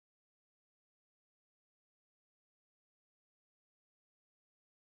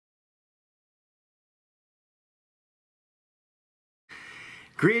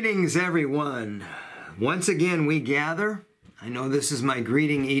Greetings, everyone. Once again, we gather. I know this is my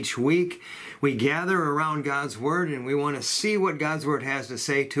greeting each week. We gather around God's Word, and we want to see what God's Word has to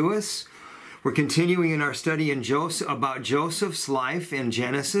say to us. We're continuing in our study in about Joseph's life in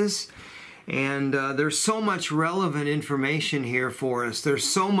Genesis, and there's so much relevant information here for us. There's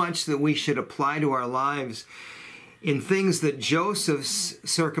so much that we should apply to our lives in things that Joseph's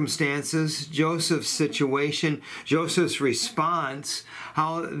circumstances, Joseph's situation, Joseph's response,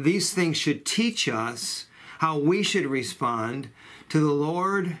 how these things should teach us how we should respond to the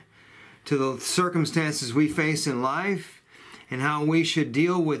Lord, to the circumstances we face in life, and how we should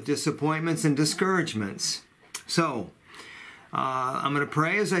deal with disappointments and discouragements. So, I'm going to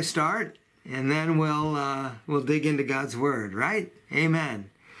pray as I start, and then we'll dig into God's Word, right? Amen.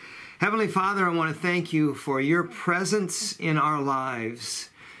 Heavenly Father, I want to thank you for your presence in our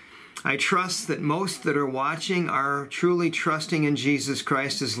lives. I trust that most that are watching are truly trusting in Jesus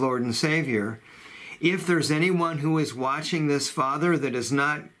Christ as Lord and Savior. If there's anyone who is watching this, Father, that is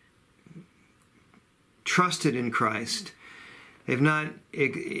not trusted in Christ, they've not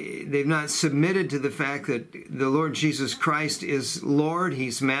submitted to the fact that the Lord Jesus Christ is Lord,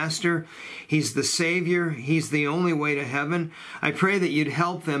 He's Master, He's the Savior, He's the only way to heaven. I pray that you'd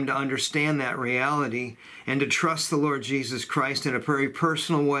help them to understand that reality and to trust the Lord Jesus Christ in a very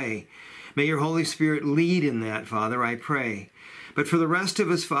personal way. May your Holy Spirit lead in that, Father, I pray. But for the rest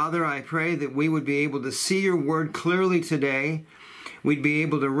of us, Father, I pray that we would be able to see your word clearly today. We'd be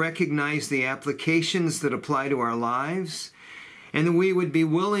able to recognize the applications that apply to our lives, and that we would be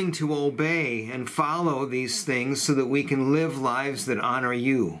willing to obey and follow these things so that we can live lives that honor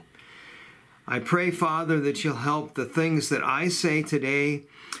you. I pray, Father, that you'll help the things that I say today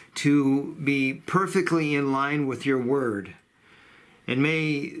to be perfectly in line with your word. And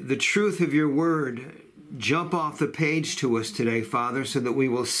may the truth of your word jump off the page to us today, Father, so that we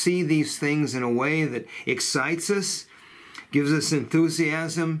will see these things in a way that excites us, gives us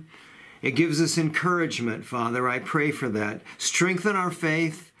enthusiasm, it gives us encouragement, Father. I pray for that. Strengthen our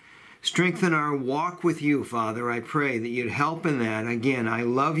faith. Strengthen our walk with you, Father. I pray that you'd help in that. Again, I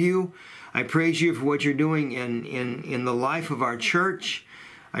love you. I praise you for what you're doing in the life of our church.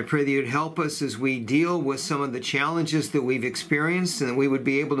 I pray that you'd help us as we deal with some of the challenges that we've experienced, and that we would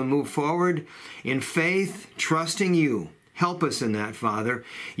be able to move forward in faith, trusting you. Help us in that, Father.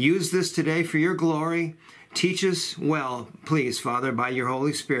 Use this today for your glory. Teach us well, please, Father, by your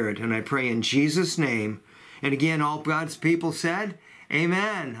Holy Spirit. And I pray in Jesus' name. And again, all God's people said,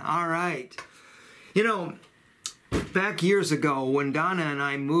 amen. All right. You know, back years ago, when Donna and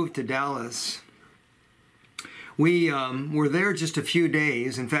I moved to Dallas, we were there just a few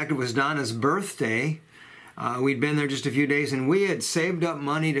days. In fact, it was Donna's birthday. We'd been there just a few days, and we had saved up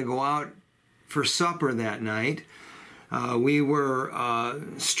money to go out for supper that night. We were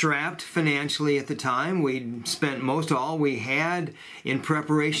strapped financially at the time. We'd spent most all we had in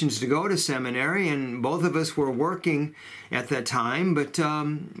preparations to go to seminary, and both of us were working at that time, but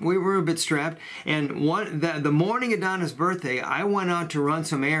we were a bit strapped. And the morning of Donna's birthday, I went out to run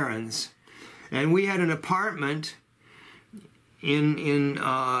some errands, and we had an apartment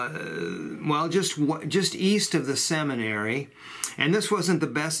just east of the seminary, and this wasn't the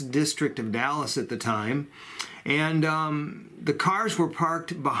best district of Dallas at the time. And the cars were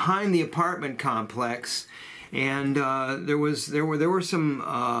parked behind the apartment complex, and there were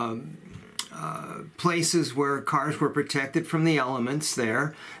some places where cars were protected from the elements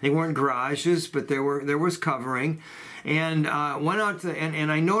there. They weren't garages, but there was covering. And went out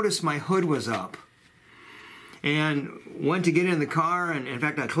and I noticed my hood was up, and went to get in the car. And in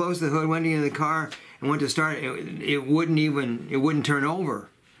fact, I closed the hood, went into the car, and went to start. It wouldn't turn over.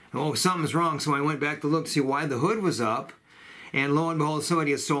 Oh, something's wrong. So I went back to look to see why the hood was up, and lo and behold,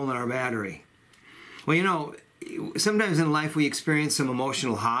 somebody had stolen our battery. Well, you know, sometimes in life we experience some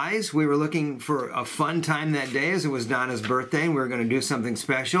emotional highs. We were looking for a fun time that day, as it was Donna's birthday, and we were going to do something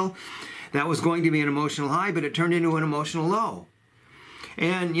special. That was going to be an emotional high, but it turned into an emotional low.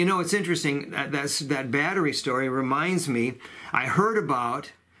 And, you know, it's interesting, that battery story reminds me, I heard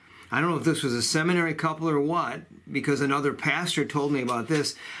about, I don't know if this was a seminary couple or what, because another pastor told me about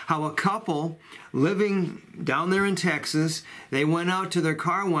this, how a couple living down there in Texas, they went out to their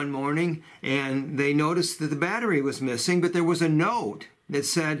car one morning and they noticed that the battery was missing, but there was a note that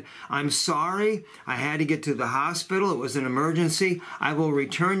said, "I'm sorry, I had to get to the hospital, it was an emergency, I will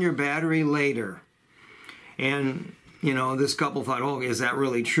return your battery later." And, you know, this couple thought, oh, is that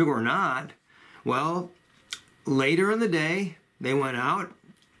really true or not? Well, later in the day, they went out.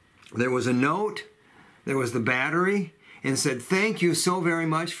 There was a note, there was the battery, and said, "Thank you so very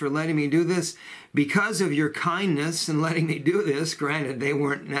much for letting me do this. Because of your kindness in letting me do this," granted, they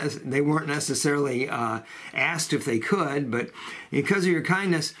weren't necessarily asked if they could, but because of your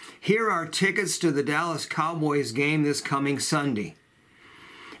kindness, here are tickets to the Dallas Cowboys game this coming Sunday.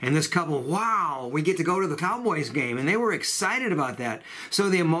 And this couple, wow, we get to go to the Cowboys game. And they were excited about that. So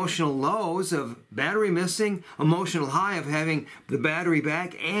the emotional lows of battery missing, emotional high of having the battery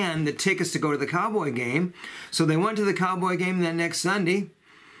back, and the tickets to go to the Cowboy game. So they went to the Cowboy game that next Sunday.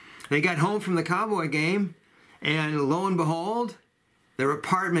 They got home from the Cowboy game, and lo and behold, their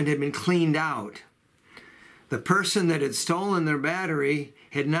apartment had been cleaned out. The person that had stolen their battery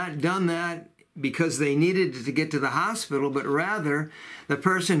had not done that because they needed to get to the hospital, but rather the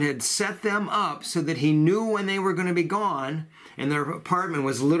person had set them up so that he knew when they were going to be gone, and their apartment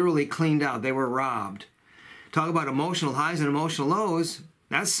was literally cleaned out. They were robbed. Talk about emotional highs and emotional lows.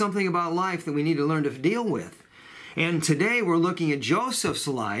 That's something about life that we need to learn to deal with. And today we're looking at Joseph's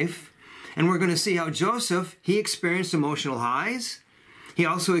life, and we're going to see how Joseph, he experienced emotional highs. He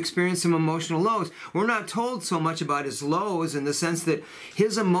also experienced some emotional lows. We're not told so much about his lows in the sense that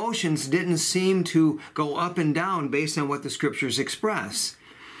his emotions didn't seem to go up and down based on what the scriptures express.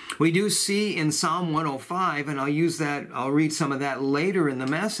 We do see in Psalm 105, and I'll read some of that later in the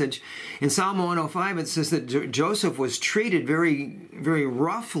message. In Psalm 105, it says that Joseph was treated very, very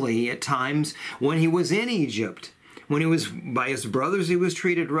roughly at times when he was in Egypt. When he was by his brothers, he was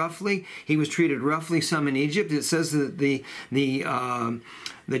treated roughly. He was treated roughly some in Egypt. It says that the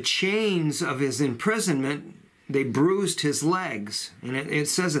chains of his imprisonment, they bruised his legs. And it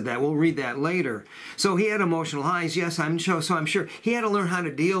says that. We'll read that later. So he had emotional highs. Yes, I'm sure he had to learn how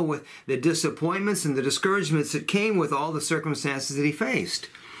to deal with the disappointments and the discouragements that came with all the circumstances that he faced.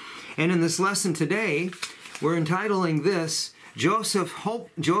 And in this lesson today, we're entitling this,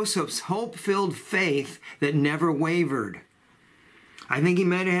 Joseph's hope-filled faith that never wavered. I think he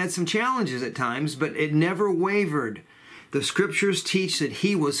might have had some challenges at times, but it never wavered. The scriptures teach that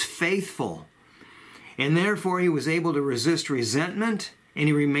he was faithful, and therefore he was able to resist resentment, and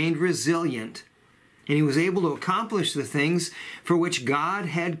he remained resilient, and he was able to accomplish the things for which God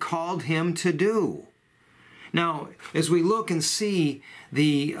had called him to do. Now, as we look and see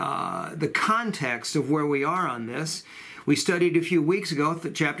the context of where we are on this, we studied a few weeks ago,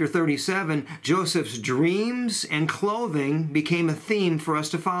 chapter 37, Joseph's dreams and clothing became a theme for us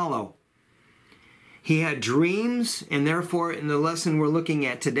to follow. He had dreams, and therefore in the lesson we're looking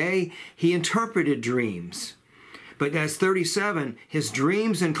at today, he interpreted dreams. But as 37, his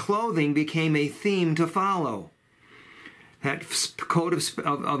dreams and clothing became a theme to follow. That coat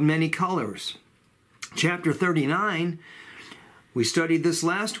of many colors. Chapter 39, we studied this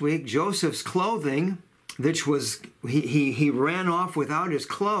last week, Joseph's clothing, which was, he ran off without his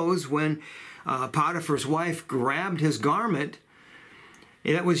clothes when Potiphar's wife grabbed his garment.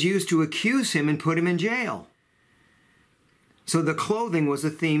 That was used to accuse him and put him in jail. So the clothing was a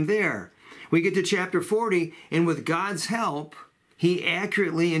theme there. We get to chapter 40, and with God's help, he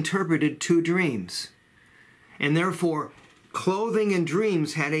accurately interpreted 2 dreams. And therefore, clothing and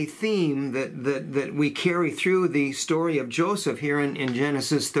dreams had a theme that we carry through the story of Joseph here in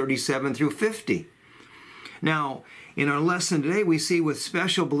Genesis 37 through 50. Now, in our lesson today, we see with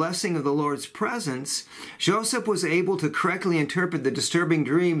special blessing of the Lord's presence, Joseph was able to correctly interpret the disturbing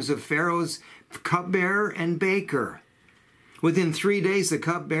dreams of Pharaoh's cupbearer and baker. Within 3 days, the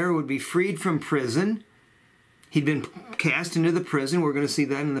cupbearer would be freed from prison. He'd been cast into the prison. We're going to see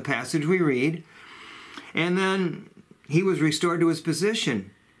that in the passage we read. And then he was restored to his position.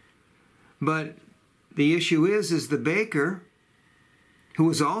 But the issue is the baker, who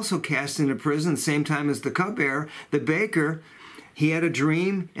was also cast into prison same time as the cupbearer, the baker, he had a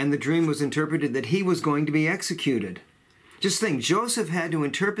dream, and the dream was interpreted that he was going to be executed. Just think, Joseph had to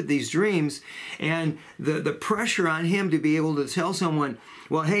interpret these dreams, and the pressure on him to be able to tell someone,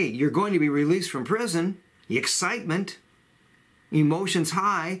 well, hey, you're going to be released from prison, the excitement, emotions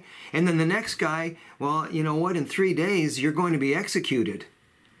high, and then the next guy, well, you know what, in 3 days, you're going to be executed.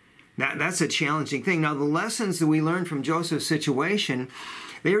 That's a challenging thing. Now, the lessons that we learn from Joseph's situation,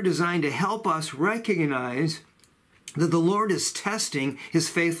 they are designed to help us recognize that the Lord is testing his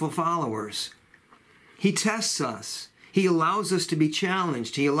faithful followers. He tests us. He allows us to be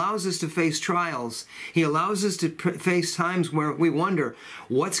challenged. He allows us to face trials. He allows us to face times where we wonder,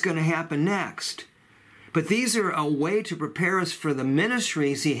 what's going to happen next? But these are a way to prepare us for the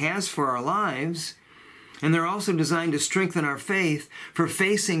ministries he has for our lives. And they're also designed to strengthen our faith for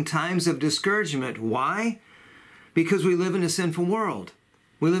facing times of discouragement. Why? Because we live in a sinful world.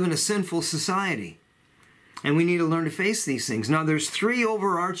 We live in a sinful society. And we need to learn to face these things. Now, there's three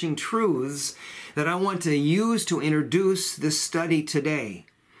overarching truths that I want to use to introduce this study today.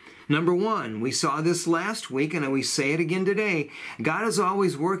 Number one, we saw this last week, and we say it again today. God is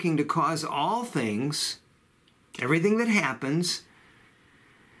always working to cause all things, everything that happens,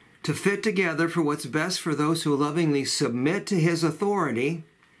 to fit together for what's best for those who lovingly submit to His authority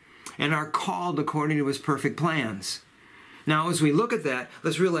and are called according to His perfect plans. Now, as we look at that,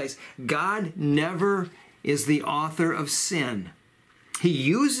 let's realize God never is the author of sin. He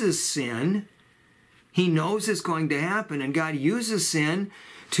uses sin. He knows it's going to happen, and God uses sin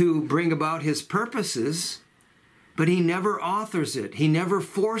to bring about His purposes, but He never authors it. He never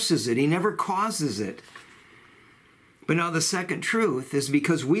forces it. He never causes it. But now the second truth is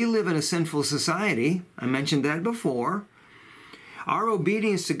because we live in a sinful society, I mentioned that before, our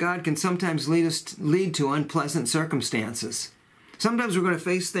obedience to God can sometimes lead to unpleasant circumstances. Sometimes we're going to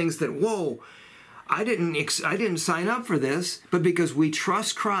face things that, whoa, I didn't sign up for this, but because we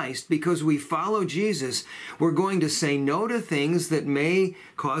trust Christ, because we follow Jesus, we're going to say no to things that may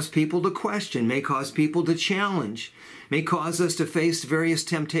cause people to question, may cause people to challenge, may cause us to face various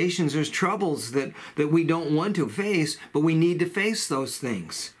temptations or troubles that we don't want to face, but we need to face those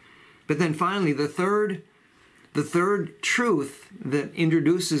things. But then finally, the third truth that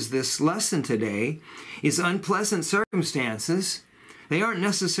introduces this lesson today is unpleasant circumstances. They aren't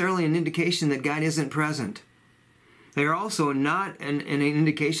necessarily an indication that God isn't present. They are also not an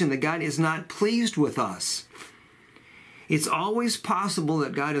indication that God is not pleased with us. It's always possible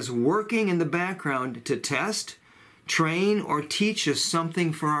that God is working in the background to test, train, or teach us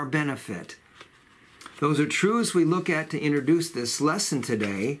something for our benefit. Those are truths we look at to introduce this lesson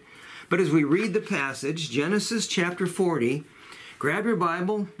today. But as we read the passage, Genesis chapter 40, grab your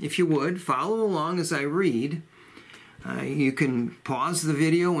Bible, if you would, follow along as I read. You can pause the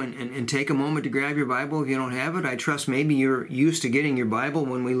video and take a moment to grab your Bible if you don't have it. I trust maybe you're used to getting your Bible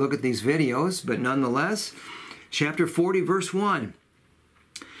when we look at these videos, but nonetheless, chapter 40, verse 1.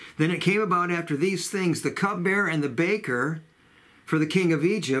 Then it came about after these things, the cupbearer and the baker for the king of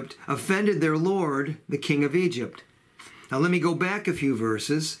Egypt offended their lord, the king of Egypt. Now let me go back a few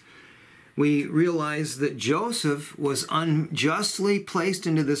verses. We realize that Joseph was unjustly placed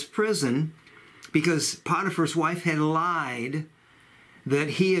into this prison because Potiphar's wife had lied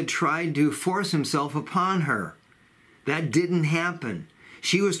that he had tried to force himself upon her. That didn't happen.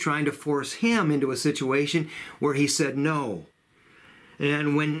 She was trying to force him into a situation where he said no.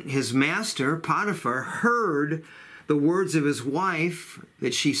 And when his master, Potiphar, heard the words of his wife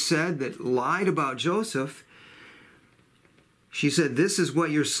that she said that lied about Joseph, she said, "This is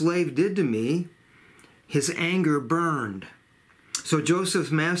what your slave did to me." His anger burned. So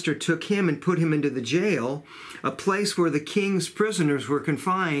Joseph's master took him and put him into the jail, a place where the king's prisoners were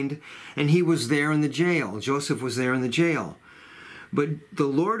confined, and he was there in the jail. Joseph was there in the jail. But the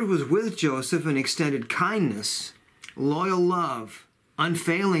Lord was with Joseph and extended kindness, loyal love,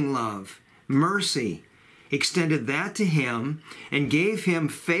 unfailing love, mercy, extended that to him and gave him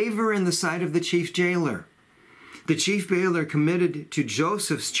favor in the sight of the chief jailer. The chief jailer committed to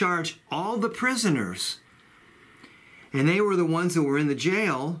Joseph's charge all the prisoners, and they were the ones that were in the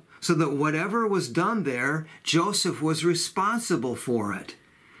jail, so that whatever was done there, Joseph was responsible for it.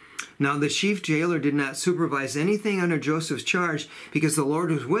 Now the chief jailer did not supervise anything under Joseph's charge because the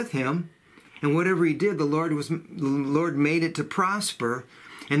Lord was with him, and whatever he did, the Lord made it to prosper,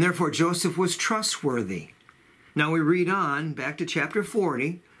 and therefore Joseph was trustworthy. Now we read on, back to chapter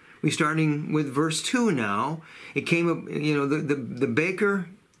 40, we're starting with verse 2 now. It came up, the baker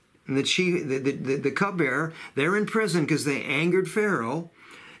and the cupbearer, they're in prison because they angered Pharaoh.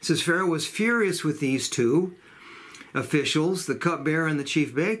 It says Pharaoh was furious with these two officials, the cupbearer and the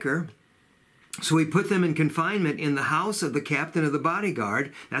chief baker. So he put them in confinement in the house of the captain of the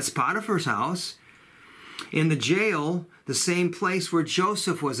bodyguard. That's Potiphar's house. In the jail, the same place where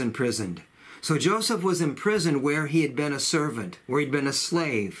Joseph was imprisoned. So Joseph was imprisoned where he had been a servant, where he'd been a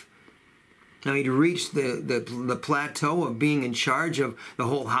slave. Now he'd reached the plateau of being in charge of the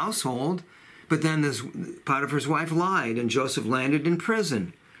whole household, but then Potiphar's wife lied, and Joseph landed in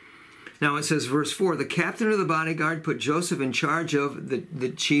prison. Now it says, verse 4, the captain of the bodyguard put Joseph in charge of the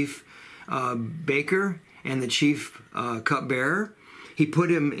chief baker and the chief cupbearer. He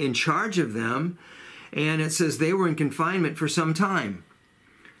put him in charge of them, and it says they were in confinement for some time.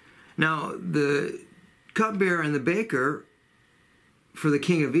 Now the cupbearer and the baker for the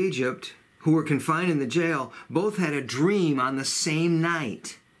king of Egypt, who were confined in the jail, both had a dream on the same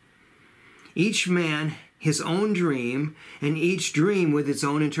night. Each man his own dream, and each dream with its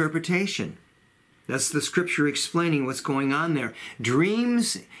own interpretation. That's the scripture explaining what's going on there.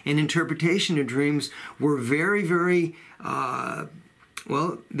 Dreams and interpretation of dreams were very, very,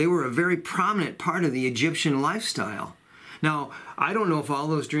 they were a very prominent part of the Egyptian lifestyle. Now, I don't know if all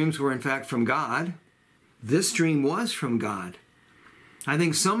those dreams were in fact from God. This dream was from God. I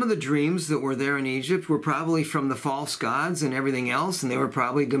think some of the dreams that were there in Egypt were probably from the false gods and everything else, and they were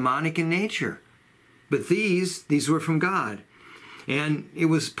probably demonic in nature. But these were from God. And it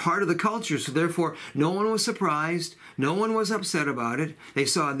was part of the culture, so therefore no one was surprised, no one was upset about it. They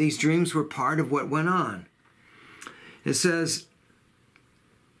saw these dreams were part of what went on. It says,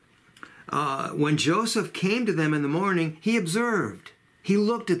 when Joseph came to them in the morning, he observed, he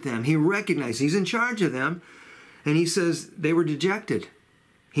looked at them, he recognized, he's in charge of them, and he says they were dejected.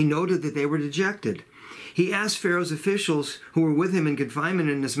 He noted that they were dejected. He asked Pharaoh's officials who were with him in confinement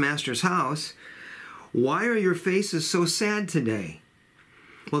in his master's house, "Why are your faces so sad today?"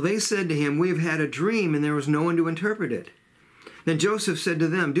 Well, they said to him, "We have had a dream, and there was no one to interpret it." Then Joseph said to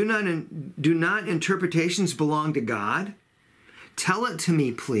them, Do not interpretations belong to God? Tell it to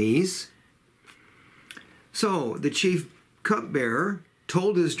me, please." So the chief cupbearer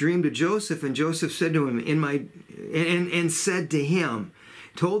told his dream to Joseph, and Joseph said to him,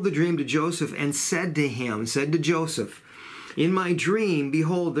 told the dream to Joseph and said to Joseph, "In my dream,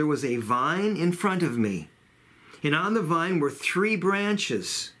 behold, there was a vine in front of me, and on the vine were 3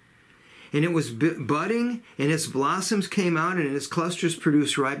 branches, and it was budding, and its blossoms came out, and its clusters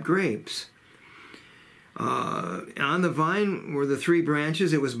produced ripe grapes." On the vine were the 3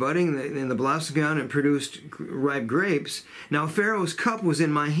 branches, it was budding, and the blossoms came out and produced ripe grapes. Now Pharaoh's cup was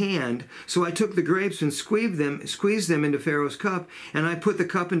in my hand, so I took the grapes and squeezed them into Pharaoh's cup, and I put the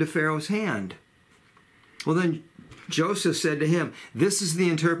cup into Pharaoh's hand. Well, then Joseph said to him, "This is the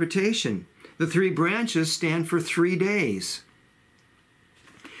interpretation. The 3 branches stand for 3 days.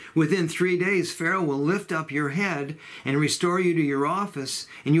 Within 3 days, Pharaoh will lift up your head and restore you to your office,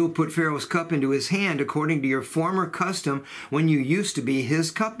 and you will put Pharaoh's cup into his hand according to your former custom when you used to be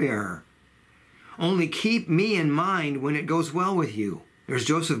his cupbearer. Only keep me in mind when it goes well with you." There's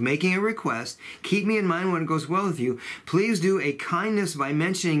Joseph making a request. "Keep me in mind when it goes well with you. Please do a kindness by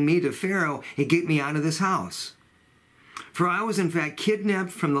mentioning me to Pharaoh and get me out of this house. For I was in fact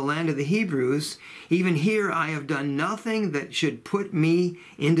kidnapped from the land of the Hebrews. Even here I have done nothing that should put me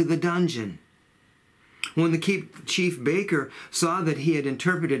into the dungeon." When the chief baker saw that he had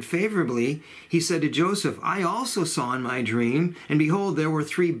interpreted favorably, he said to Joseph, "I also saw in my dream, and behold, there were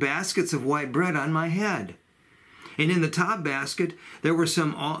 3 baskets of white bread on my head. And in the top basket there were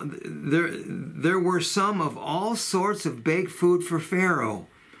some of all sorts of baked food for Pharaoh,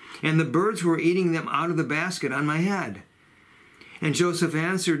 and the birds were eating them out of the basket on my head." And Joseph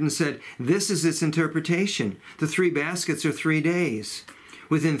answered and said, "This is its interpretation. The 3 baskets are 3 days.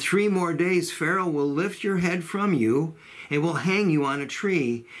 Within 3 more days, Pharaoh will lift your head from you and will hang you on a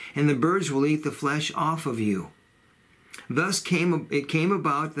tree, and the birds will eat the flesh off of you." Thus it came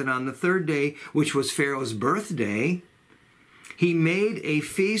about that on the 3rd day, which was Pharaoh's birthday, he made a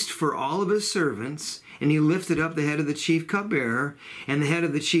feast for all of his servants, and he lifted up the head of the chief cupbearer and the head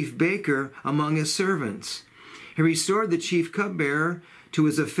of the chief baker among his servants. He restored the chief cupbearer to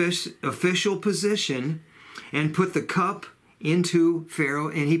his official position and put the cup into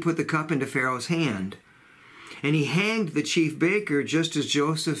Pharaoh's hand. And he hanged the chief baker just as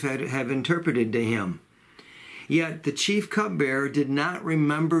Joseph had interpreted to him. Yet the chief cupbearer did not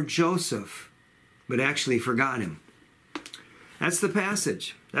remember Joseph, but actually forgot him. That's the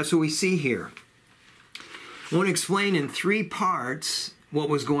passage. That's what we see here. I want to explain in 3 parts what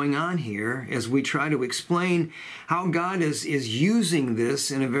was going on here as we try to explain how God is using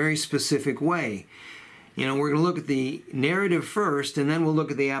this in a very specific way. We're going to look at the narrative first, and then we'll look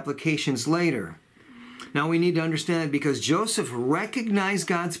at the applications later. Now we need to understand that because Joseph recognized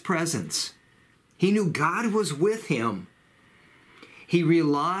God's presence. He knew God was with him. He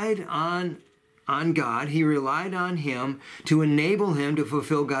relied on God. He relied on him to enable him to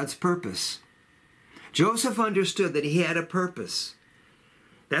fulfill God's purpose. Joseph understood that he had a purpose.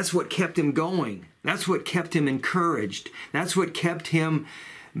 That's what kept him going. That's what kept him encouraged. That's what kept him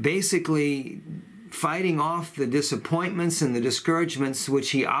basically fighting off the disappointments and the discouragements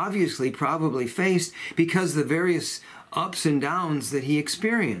which he obviously probably faced because of the various ups and downs that he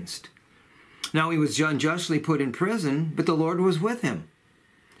experienced. Now he was unjustly put in prison, but the Lord was with him.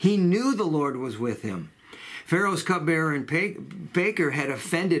 He knew the Lord was with him. Pharaoh's cupbearer and baker had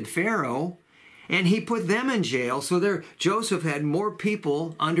offended Pharaoh, and he put them in jail, so there Joseph had more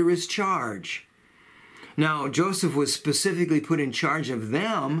people under his charge. Now, Joseph was specifically put in charge of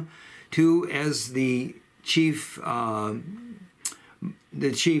them as the chief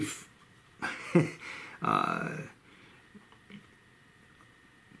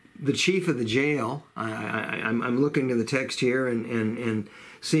the chief of the jail, I'm looking to the text here and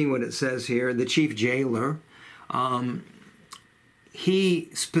seeing what it says here, the chief jailer, he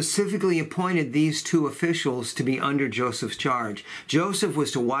specifically appointed these two officials to be under Joseph's charge. Joseph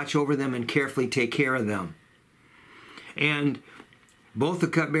was to watch over them and carefully take care of them. And both the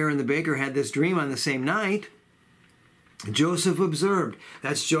cupbearer and the baker had this dream on the same night. Joseph observed.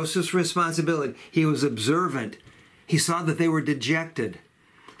 That's Joseph's responsibility. He was observant. He saw that they were dejected.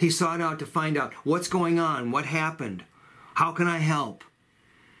 He sought out to find out what's going on, what happened, how can I help?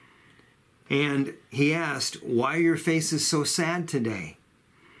 And he asked, why are your faces so sad today?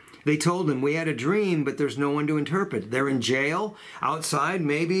 They told him, we had a dream, but there's no one to interpret. They're in jail. Outside,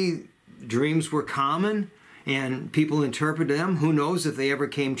 maybe dreams were common and people interpreted them. Who knows if they ever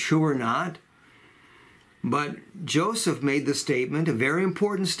came true or not? But Joseph made the statement, a very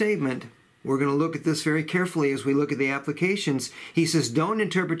important statement. We're going to look at this very carefully as we look at the applications. He says, don't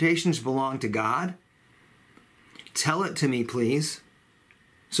interpretations belong to God? Tell it to me, please.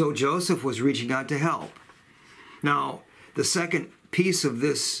 So Joseph was reaching out to help. Now, the second piece of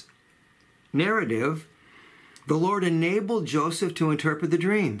this narrative, the Lord enabled Joseph to interpret the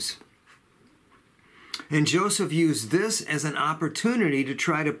dreams. And Joseph used this as an opportunity to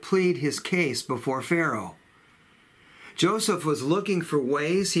try to plead his case before Pharaoh. Joseph was looking for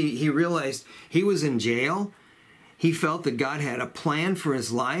ways. He realized he was in jail. He felt that God had a plan for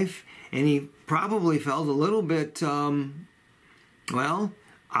his life. And he probably felt a little bit,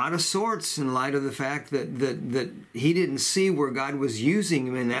 out of sorts in light of the fact that he didn't see where God was using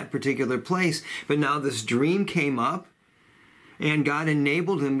him in that particular place. But now this dream came up, and God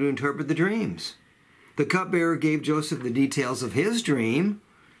enabled him to interpret the dreams. The cupbearer gave Joseph the details of his dream.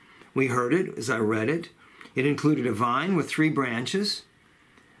 We heard it as I read it. It included a vine with 3 branches,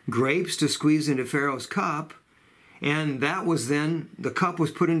 grapes to squeeze into Pharaoh's cup, and that was then, the cup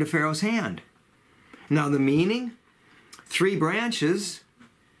was put into Pharaoh's hand. Now the meaning, 3 branches,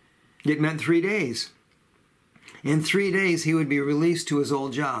 it meant 3 days. In 3 days he would be released to his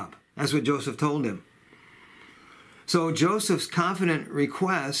old job. That's what Joseph told him. So Joseph's confident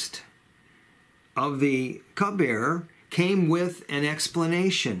request of the cupbearer came with an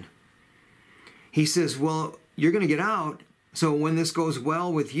explanation. He says, well, you're going to get out, so when this goes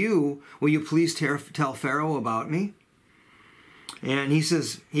well with you, will you please tell Pharaoh about me? And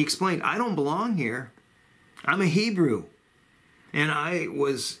he explained, I don't belong here. I'm a Hebrew. And I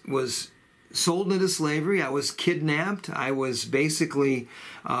was sold into slavery. I was kidnapped. I was basically,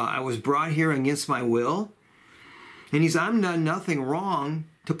 I was brought here against my will. And he said, I've done nothing wrong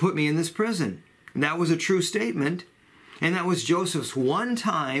to put me in this prison. And that was a true statement. And that was Joseph's one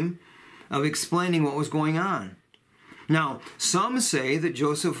time of explaining what was going on. Now, some say that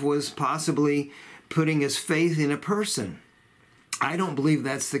Joseph was possibly putting his faith in a person. I don't believe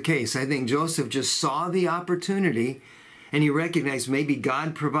that's the case. I think Joseph just saw the opportunity and he recognized maybe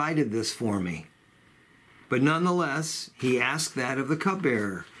God provided this for me. But nonetheless, he asked that of the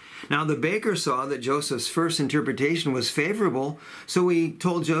cupbearer. Now, the baker saw that Joseph's first interpretation was favorable, so he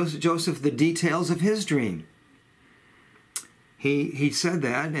told Joseph the details of his dream. He said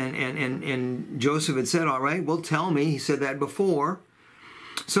that, and Joseph had said, all right, well, tell me. He said that before.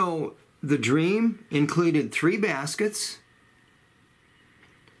 So the dream included 3 baskets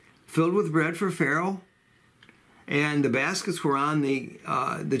filled with bread for Pharaoh, and the baskets were on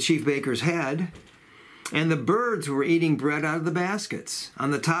the chief baker's head, and the birds were eating bread out of the baskets. On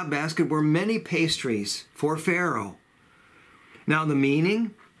the top basket were many pastries for Pharaoh. Now the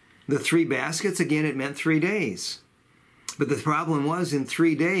meaning, the 3 baskets, again, it meant 3 days. But the problem was, in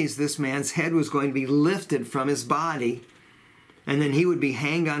 3 days, this man's head was going to be lifted from his body, and then he would be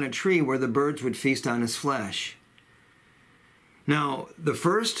hanged on a tree where the birds would feast on his flesh. Now, the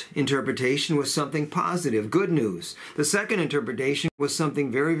first interpretation was something positive, good news. The second interpretation was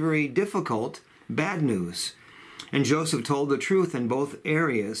something very, very difficult, bad news. And Joseph told the truth in both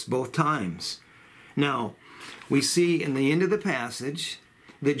areas, both times. Now, we see in the end of the passage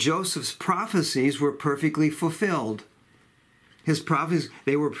that Joseph's prophecies were perfectly fulfilled. His prophecies,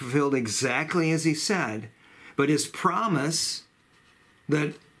 they were fulfilled exactly as he said, but his promise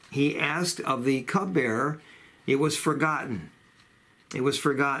that he asked of the cupbearer, it was forgotten. It was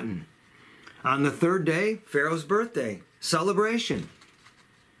forgotten. On the 3rd day, Pharaoh's birthday, celebration.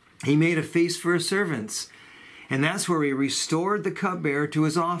 He made a feast for his servants, and that's where he restored the cupbearer to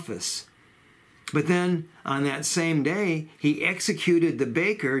his office. But then, on that same day, he executed the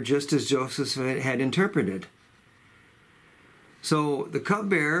baker just as Joseph had interpreted. So the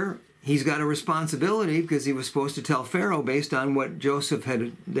cupbearer he's got a responsibility because he was supposed to tell Pharaoh based on what Joseph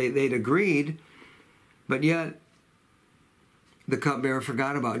they'd agreed, but yet the cupbearer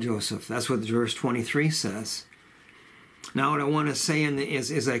forgot about Joseph. That's what verse 23 says. Now what I want to say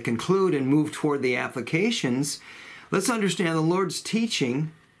as I conclude and move toward the applications, let's understand the Lord's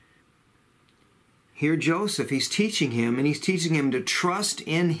teaching. Here Joseph, he's teaching him, and he's teaching him to trust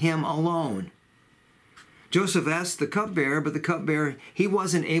in him alone. Joseph asked the cupbearer, but the cupbearer, he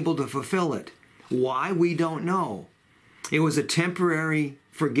wasn't able to fulfill it. Why? We don't know. It was a temporary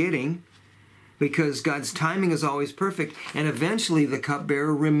forgetting, because God's timing is always perfect, and eventually the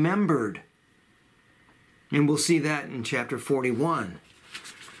cupbearer remembered. And we'll see that in chapter 41.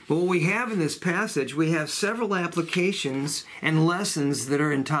 But what we have in this passage, we have several applications and lessons that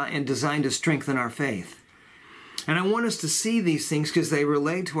are designed to strengthen our faith. And I want us to see these things because they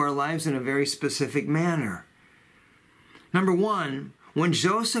relate to our lives in a very specific manner. Number one, when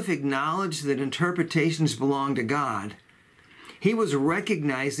Joseph acknowledged that interpretations belong to God, he was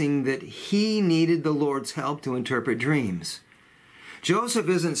recognizing that he needed the Lord's help to interpret dreams. Joseph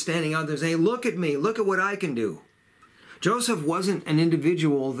isn't standing out there saying, look at me, look at what I can do. Joseph wasn't an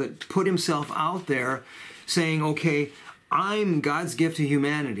individual that put himself out there saying, okay, I'm God's gift to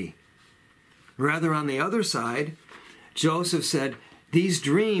humanity. Rather, on the other side, Joseph said, these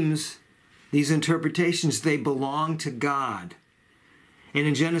dreams, these interpretations, they belong to God. And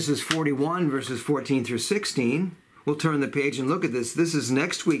in Genesis 41, verses 14 through 16, we'll turn the page and look at this. This is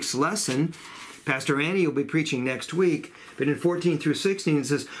next week's lesson. Pastor Andy will be preaching next week. But in 14 through 16, it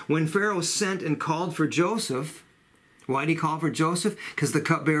says, when Pharaoh sent and called for Joseph, why did he call for Joseph? Because the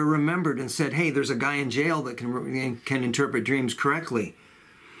cupbearer remembered and said, hey, there's a guy in jail that can interpret dreams correctly.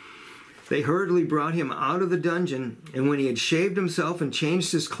 They hurriedly brought him out of the dungeon, and when he had shaved himself and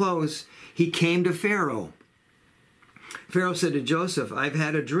changed his clothes, he came to Pharaoh. Pharaoh said to Joseph, I've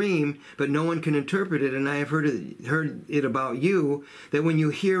had a dream, but no one can interpret it, and I have heard it about you, that when you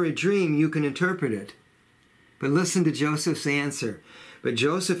hear a dream, you can interpret it. But listen to Joseph's answer. But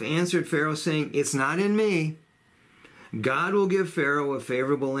Joseph answered Pharaoh, saying, it's not in me. God will give Pharaoh a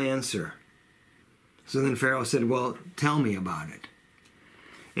favorable answer. So then Pharaoh said, well, tell me about it.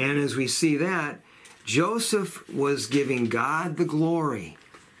 And as we see that, Joseph was giving God the glory.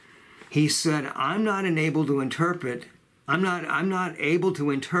 He said, I'm not able to interpret. I'm not able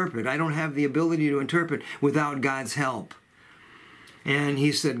to interpret. I don't have the ability to interpret without God's help. And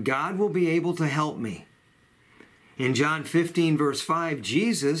he said, God will be able to help me. In John 15, verse 5,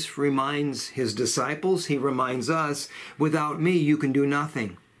 Jesus reminds his disciples, he reminds us, without me you can do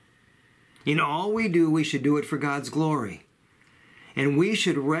nothing. In all we do, we should do it for God's glory. And we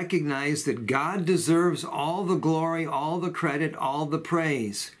should recognize that God deserves all the glory, all the credit, all the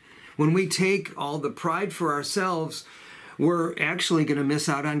praise. When we take all the pride for ourselves, we're actually going to miss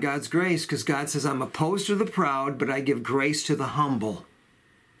out on God's grace, because God says, I'm opposed to the proud, but I give grace to the humble.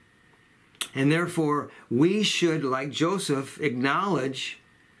 And therefore, we should, like Joseph, acknowledge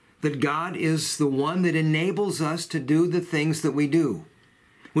that God is the one that enables us to do the things that we do.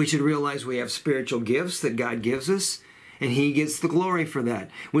 We should realize we have spiritual gifts that God gives us, and He gets the glory for that.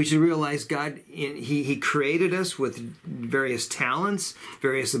 We should realize God, He created us with various talents,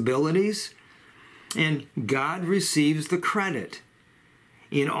 various abilities, and God receives the credit.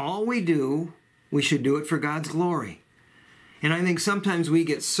 In all we do, we should do it for God's glory. And I think sometimes we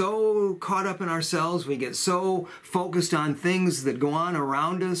get so caught up in ourselves, we get so focused on things that go on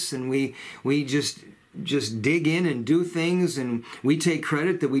around us, and we just dig in and do things, and we take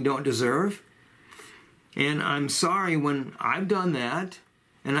credit that we don't deserve. And I'm sorry when I've done that,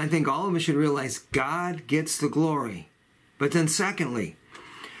 and I think all of us should realize God gets the glory. But then secondly,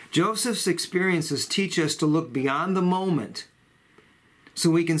 Joseph's experiences teach us to look beyond the moment so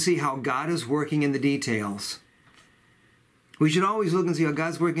we can see how God is working in the details. We should always look and see how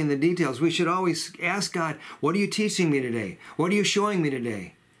God's working in the details. We should always ask God, what are you teaching me today? What are you showing me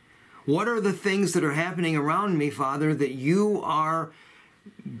today? What are the things that are happening around me, Father, that you are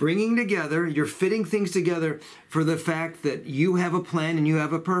bringing together, you're fitting things together for the fact that you have a plan and you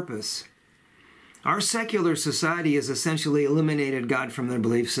have a purpose? Our secular society has essentially eliminated God from their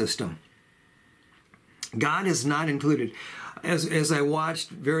belief system. God is not included. As I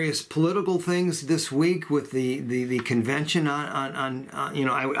watched various political things this week with the convention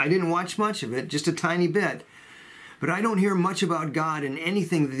I didn't watch much of it, just a tiny bit. But I don't hear much about God in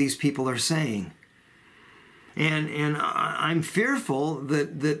anything that these people are saying. And I'm fearful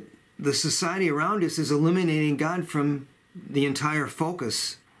that the society around us is eliminating God from the entire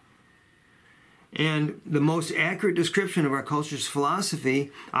focus. And the most accurate description of our culture's philosophy,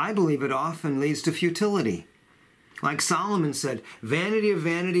 I believe it often leads to futility. Like Solomon said, vanity of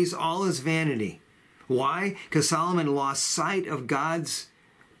vanities, all is vanity. Why? Because Solomon lost sight of God's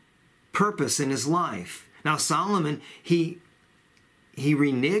purpose in his life. Now Solomon, he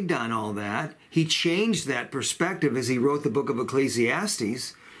reneged on all that. He changed that perspective as he wrote the book of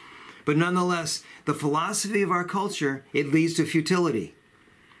Ecclesiastes. But nonetheless, the philosophy of our culture, it leads to futility.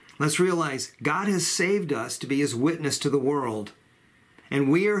 Let's realize God has saved us to be his witness to the world. And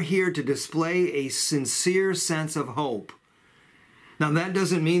we are here to display a sincere sense of hope. Now that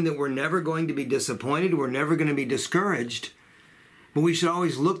doesn't mean that we're never going to be disappointed. We're never going to be discouraged. But we should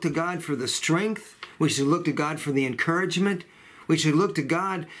always look to God for the strength. We should look to God for the encouragement. We should look to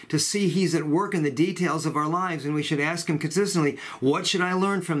God to see he's at work in the details of our lives. And we should ask him consistently, what should I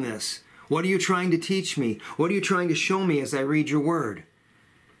learn from this? What are you trying to teach me? What are you trying to show me as I read your word?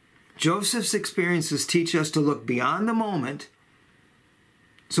 Joseph's experiences teach us to look beyond the moment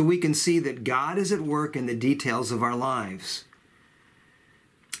so we can see that God is at work in the details of our lives.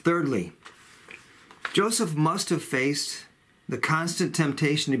 Thirdly, Joseph must have faced the constant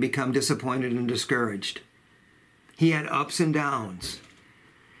temptation to become disappointed and discouraged. He had ups and downs.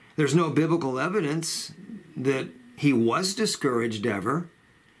 There's no biblical evidence that he was discouraged ever.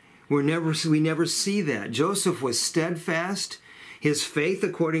 We never see that. Joseph was steadfast. His faith,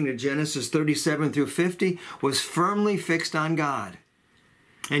 according to Genesis 37 through 50, was firmly fixed on God.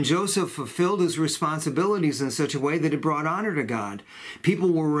 And Joseph fulfilled his responsibilities in such a way that it brought honor to God. People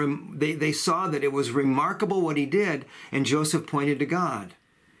they saw that it was remarkable what he did, and Joseph pointed to God.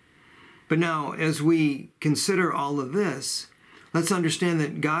 But now, as we consider all of this, let's understand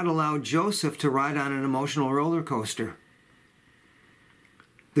that God allowed Joseph to ride on an emotional roller coaster.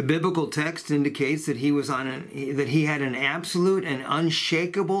 The biblical text indicates that he had an absolute and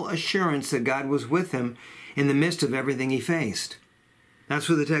unshakable assurance that God was with him in the midst of everything he faced. That's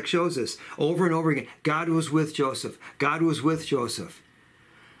what the text shows us. Over and over again, God was with Joseph. God was with Joseph.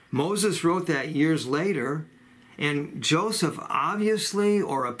 Moses wrote that years later, and Joseph obviously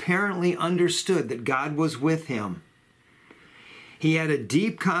or apparently understood that God was with him. He had a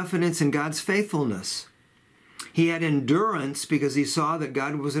deep confidence in God's faithfulness. He had endurance because he saw that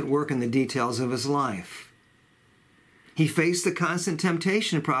God was at work in the details of his life. He faced the constant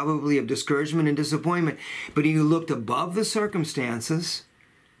temptation probably of discouragement and disappointment, but he looked above the circumstances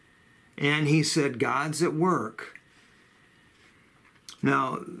and he said, God's at work.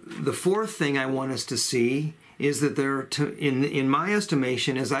 Now, the fourth thing I want us to see is that in my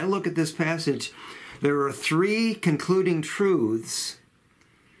estimation, as I look at this passage, there are three concluding truths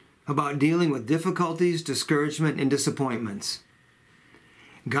about dealing with difficulties, discouragement, and disappointments.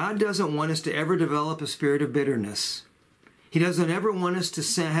 God doesn't want us to ever develop a spirit of bitterness. He doesn't ever want us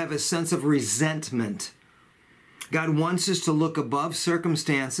to have a sense of resentment. God wants us to look above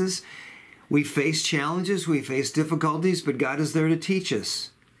circumstances. We face challenges, we face difficulties, but God is there to teach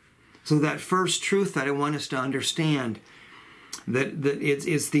us. So that first truth that I want us to understand, that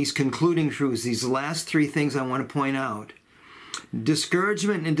it's these concluding truths, these last three things I want to point out.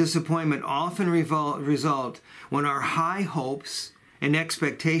 Discouragement and disappointment often result when our high hopes and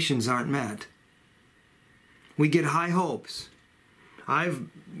expectations aren't met. We get high hopes. I've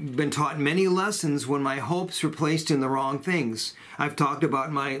been taught many lessons when my hopes were placed in the wrong things. I've talked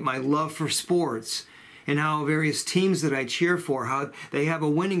about my love for sports and how various teams that I cheer for, how they have a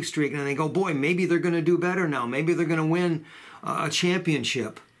winning streak and I go, boy, maybe they're going to do better now. Maybe they're going to win a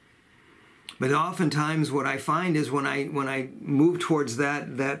championship. But oftentimes what I find is when I move towards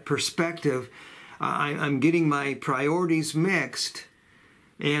that perspective, I'm getting my priorities mixed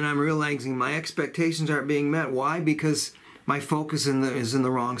and I'm realizing my expectations aren't being met. Why? Because my focus is in the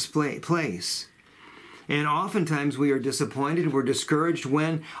wrong place. And oftentimes we are disappointed, we're discouraged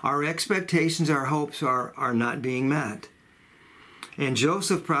when our expectations, our hopes are not being met. And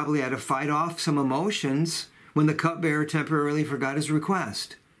Joseph probably had to fight off some emotions when the cupbearer temporarily forgot his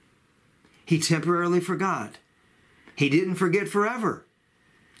request. He temporarily forgot. He didn't forget forever.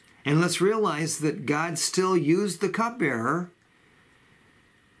 And let's realize that God still used the cupbearer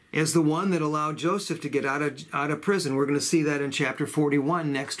as the one that allowed Joseph to get out of prison. We're going to see that in chapter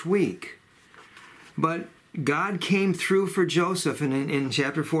 41 next week. But God came through for Joseph, and in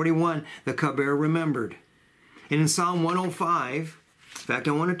chapter 41, the cupbearer remembered. And in Psalm 105, in fact,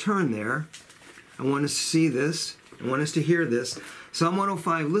 I want to turn there. I want us to see this. I want us to hear this. Psalm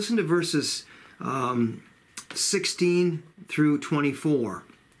 105, listen to verses 16 through 24.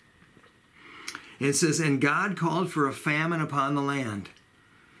 And it says, "And God called for a famine upon the land,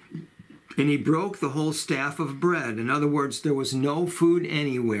 and he broke the whole staff of bread." In other words, there was no food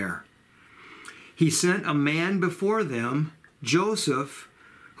anywhere. "He sent a man before them, Joseph,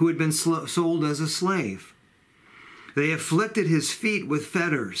 who had been sold as a slave. They afflicted his feet with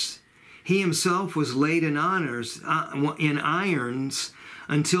fetters. He himself was laid in irons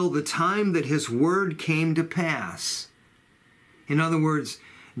until the time that his word came to pass. In other words,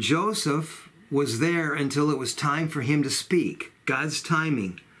 Joseph was there until it was time for him to speak. God's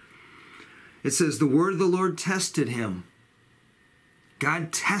timing. It says the word of the Lord tested him.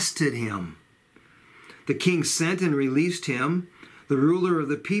 God tested him. The king sent and released him, the ruler of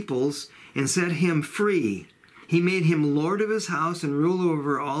the peoples, and set him free. He made him lord of his house and ruler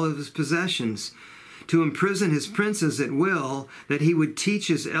over all of his possessions, to imprison his princes at will, that he would teach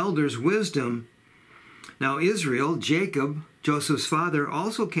his elders wisdom. Now Israel, Jacob, Joseph's father,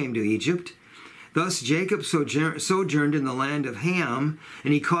 also came to Egypt. Thus Jacob sojourned in the land of Ham,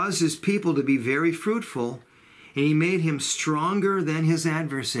 and he caused his people to be very fruitful, and he made him stronger than his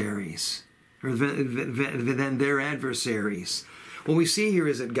adversaries, or than their adversaries. What we see here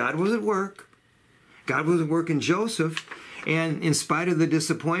is that God was at work. God was at work in Joseph, and in spite of the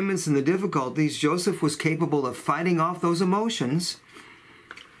disappointments and the difficulties, Joseph was capable of fighting off those emotions,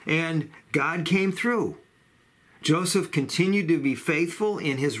 and God came through. Joseph continued to be faithful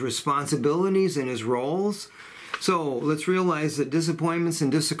in his responsibilities and his roles. So let's realize that disappointments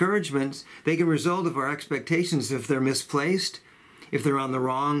and discouragements, they can result of our expectations if they're misplaced, if they're in the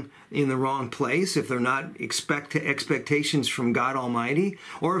wrong place, if they're not expectations from God Almighty,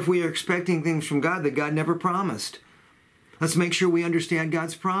 or if we are expecting things from God that God never promised. Let's make sure we understand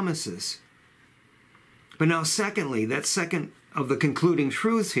God's promises. But now secondly, that's second of the concluding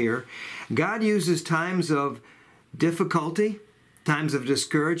truths here, God uses times of difficulty, times of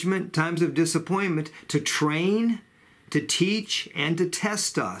discouragement, times of disappointment to train, to teach, and to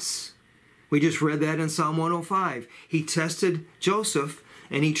test us. We just read that in Psalm 105. He tested Joseph,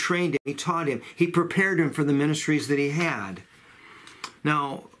 and he trained him, he taught him, he prepared him for the ministries that he had.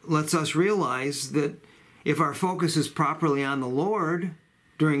 Now, let's us realize that if our focus is properly on the Lord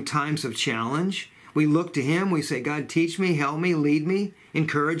during times of challenge, we look to him, we say, God, teach me, help me, lead me,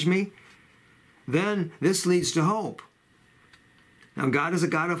 encourage me, then this leads to hope. Now, God is a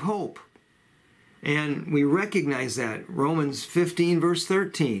God of hope, and we recognize that. Romans 15, verse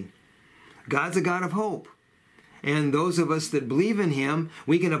 13. God's a God of hope. And those of us that believe in him,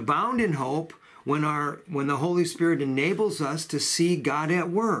 we can abound in hope when the Holy Spirit enables us to see God at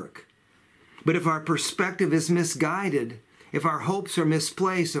work. But if our perspective is misguided, if our hopes are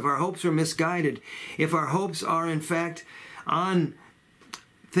misplaced, if our hopes are misguided, if our hopes are in fact on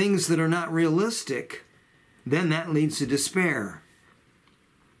things that are not realistic, then that leads to despair.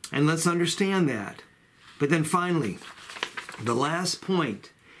 And let's understand that. But then finally, the last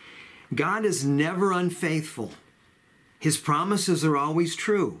point. God is never unfaithful. His promises are always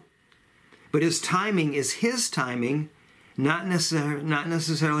true. But his timing is his timing, not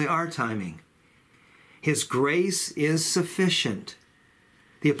necessarily our timing. His grace is sufficient.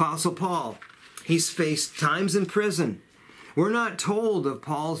 The Apostle Paul, he's faced times in prison. We're not told of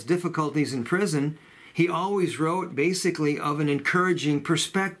Paul's difficulties in prison. He always wrote basically of an encouraging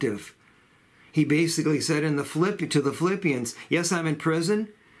perspective. He basically said to the Philippians, yes, I'm in prison,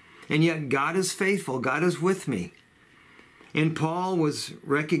 and yet God is faithful. God is with me. And Paul was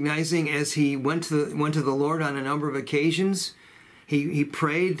recognizing as he went to the Lord on a number of occasions, he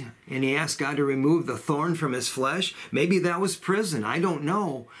prayed and he asked God to remove the thorn from his flesh. Maybe that was prison. I don't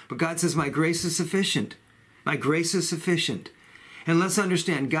know. But God says, my grace is sufficient. My grace is sufficient. And let's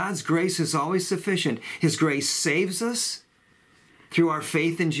understand, God's grace is always sufficient. His grace saves us through our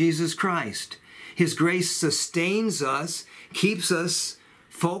faith in Jesus Christ. His grace sustains us, keeps us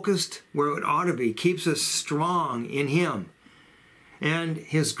focused where it ought to be, keeps us strong in him. And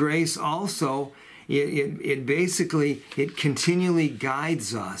his grace also, it continually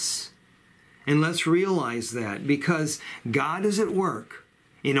guides us. And let's realize that, because God is at work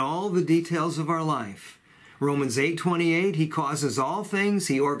in all the details of our life. Romans 8:28, he causes all things,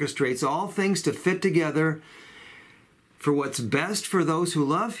 he orchestrates all things to fit together for what's best for those who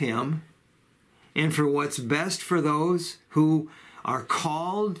love him, and for what's best for those who are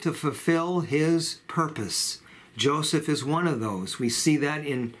called to fulfill his purpose. Joseph is one of those. We see that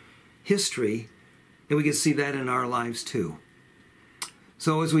in history, and we can see that in our lives too.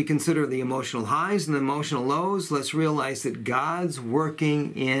 So as we consider the emotional highs and the emotional lows, let's realize that God's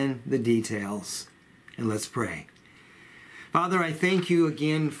working in the details. And let's pray. Father, I thank you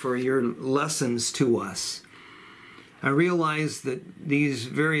again for your lessons to us. I realize that these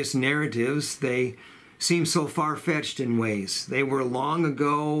various narratives, they seem so far-fetched in ways. They were long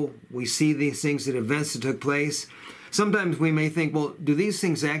ago. We see these things at events that took place. Sometimes we may think, well, do these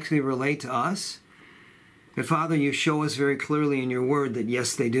things actually relate to us? But Father, you show us very clearly in your word that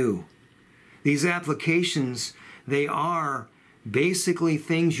yes, they do. These applications They are basically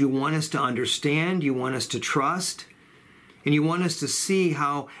things you want us to understand, you want us to trust, and you want us to see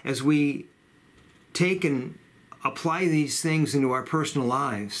how, as we take and apply these things into our personal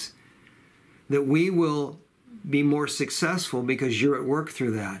lives, that we will be more successful because you're at work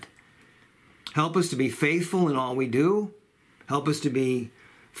through that. Help us to be faithful in all we do. Help us to be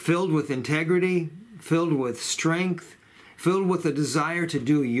filled with integrity, filled with strength, filled with a desire to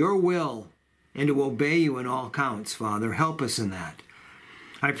do your will and to obey you in all counts, Father. Help us in that.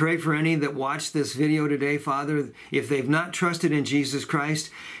 I pray for any that watch this video today, Father, if they've not trusted in Jesus Christ,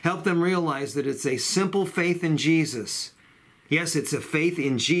 help them realize that it's a simple faith in Jesus. Yes, it's a faith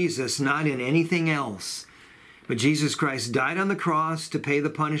in Jesus, not in anything else. But Jesus Christ died on the cross to pay the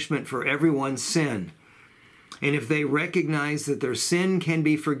punishment for everyone's sin. And if they recognize that their sin can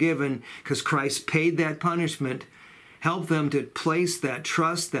be forgiven because Christ paid that punishment, help them to place that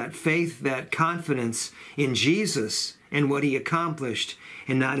trust, that faith, that confidence in Jesus and what he accomplished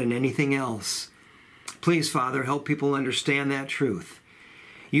and not in anything else. Please, Father, help people understand that truth.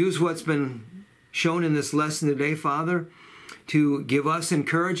 Use what's been shown in this lesson today, Father, to give us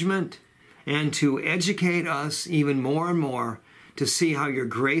encouragement and to educate us even more and more to see how your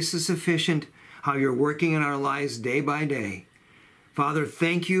grace is sufficient, how you're working in our lives day by day. Father,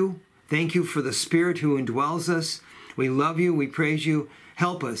 thank you. Thank you for the Spirit who indwells us. We love you. We praise you.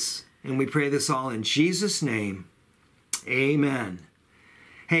 Help us. And we pray this all in Jesus' name. Amen.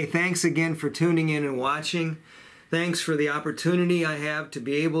 Hey, thanks again for tuning in and watching. Thanks for the opportunity I have to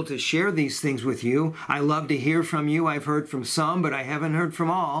be able to share these things with you. I love to hear from you. I've heard from some, but I haven't heard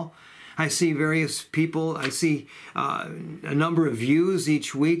from all. I see various people. I see a number of views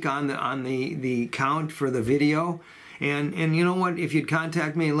each week on the count for the video. And you know what? If you'd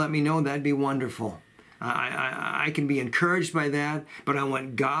contact me and let me know, that'd be wonderful. I can be encouraged by that, but I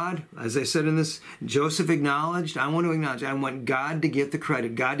want God, as I said in this, Joseph acknowledged, I want God to get the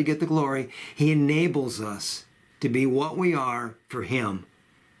credit, God to get the glory. He enables us to be what we are for him.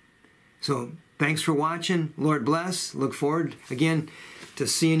 So thanks for watching. Lord bless. Look forward again to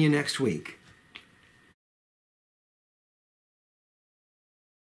seeing you next week.